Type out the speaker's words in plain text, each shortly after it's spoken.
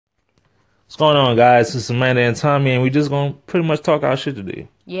What's going on, guys? This is Amanda and Tommy, and we just gonna pretty much talk our shit today.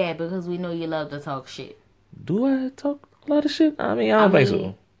 Yeah, because we know you love to talk shit. Do I talk a lot of shit? I mean, I I don't think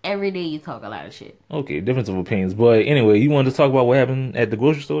mean, so. every day you talk a lot of shit. Okay, difference of opinions. But anyway, you wanted to talk about what happened at the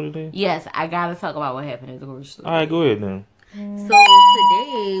grocery store today? Yes, I gotta talk about what happened at the grocery store All right, today. go ahead then. So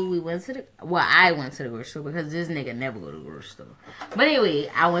today we went to I went to the grocery store because this nigga never go to the grocery store. But anyway,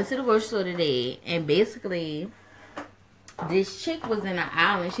 I went to the grocery store today and basically this chick was in the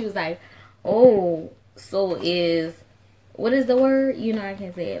aisle and she was like, "Oh, so is what is the word? You know I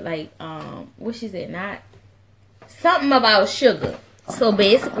can't say it. Like what she said, not something about sugar. So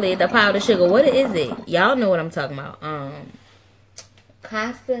basically, the powdered sugar. What is it? Y'all know what I'm talking about.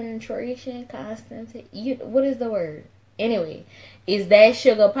 Concentration, constant. What is the word? Anyway, is that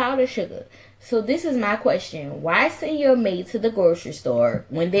sugar powdered sugar? So this is my question: why send your maid to the grocery store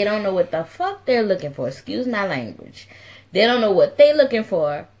when they don't know what the fuck they're looking for? Excuse my language. They don't know what they're looking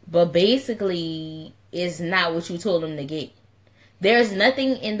for, but basically, it's not what you told them to get. There's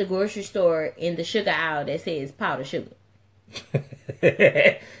nothing in the grocery store in the sugar aisle that says powdered sugar.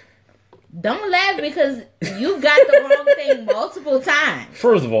 Don't laugh because you got the wrong thing multiple times.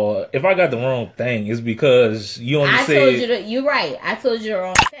 First of all, if I got the wrong thing, it's because you only I said. told you that you're right. I told you the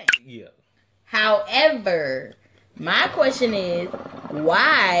wrong thing. Yeah. However, my question is,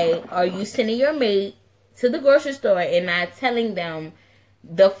 why are you sending your mate to the grocery store and not telling them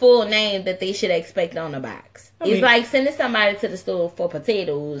the full name that they should expect on the box? It's like sending somebody to the store for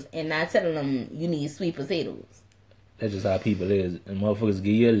potatoes and not telling them you need sweet potatoes. That's just how people is. And motherfuckers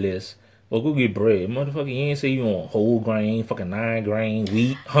give you a list. Well, go get bread. Motherfucker, you ain't say you want whole grain, fucking 9 grain,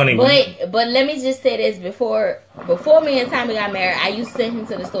 wheat, honey wheat. But let me just say this before me and Tommy got married, I used to send him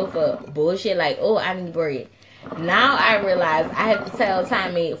to the store for bullshit like, oh, I need bread. Now I realize I have to tell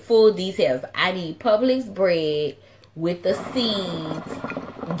Tommy full details. I need Publix bread with the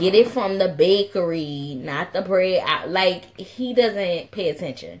seeds. Get it from the bakery, not the bread. Like, he doesn't pay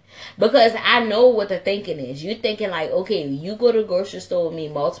attention. Because I know what the thinking is. You're thinking like, okay, you go to the grocery store with me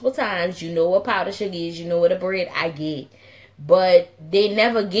multiple times. You know what powdered sugar is. You know what a bread I get. But they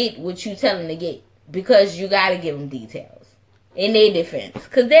never get what you tell them to get. Because you got to give them details. In their defense.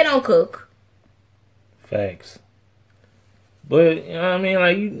 Because they don't cook. Facts. But, you know what I mean?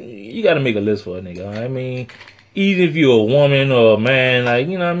 Like, you got to make a list for a nigga. I mean, even if you're a woman or a man, like,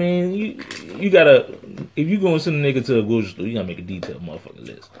 you know what I mean? You gotta, if you going to send a nigga to a grocery store, you gotta make a detailed motherfucking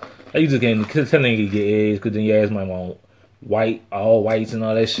list. Like, you just can't tell a nigga to get eggs, because then your ass might want all whites and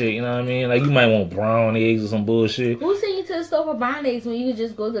all that shit, you know what I mean? Like, you might want brown eggs or some bullshit. Who sent you to the store for brown eggs when you could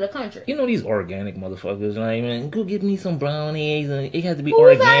just go to the country? You know these organic motherfuckers, like, man, go get me some brown eggs, and it has to be Who's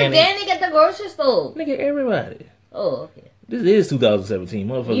organic. organic at the grocery store? Nigga, everybody. Oh, okay. This is 2017,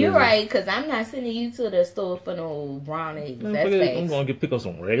 motherfucker. You're right, because I'm not sending you to the store for no brown eggs. That's facts. I'm going to pick up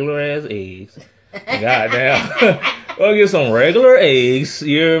some regular ass eggs. Goddamn. I'll get some regular eggs.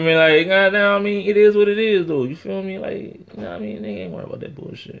 You hear me? Like, goddamn, I mean, it is what it is, though. You feel me? Like, you know what I mean? They ain't worried about that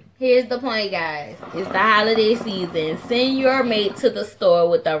bullshit. Here's the point, guys. It's the holiday season. Send your mate to the store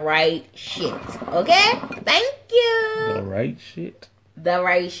with the right shit. Okay? Thank you. The right shit? The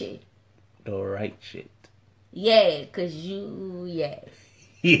right shit. The right shit. Yeah, because yes.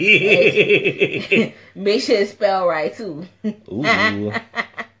 Make sure it's spelled right, too. Ooh.